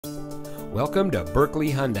Welcome to Buerkle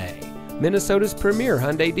Hyundai, Minnesota's premier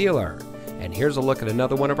Hyundai dealer. And here's a look at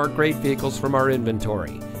another one of our great vehicles from our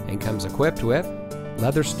inventory, and comes equipped with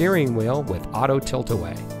leather steering wheel with auto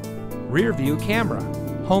tilt-away, rear view camera,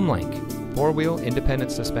 HomeLink, four-wheel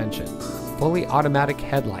independent suspension, fully automatic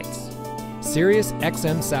headlights, Sirius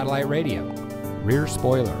XM satellite radio, rear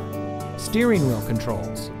spoiler, steering wheel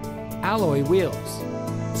controls, alloy wheels,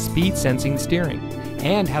 speed sensing steering,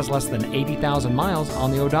 and has less than 80,000 miles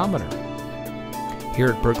on the odometer. Here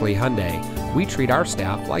at Buerkle Hyundai, we treat our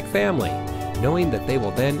staff like family, knowing that they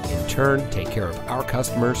will then in turn take care of our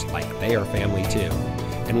customers like they are family too.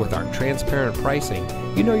 And with our transparent pricing,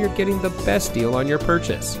 you know you're getting the best deal on your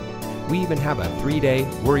purchase. We even have a 3-day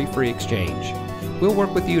worry-free exchange. We'll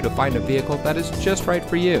work with you to find a vehicle that is just right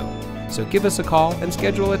for you. So give us a call and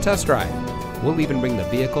schedule a test drive. We'll even bring the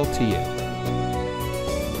vehicle to you.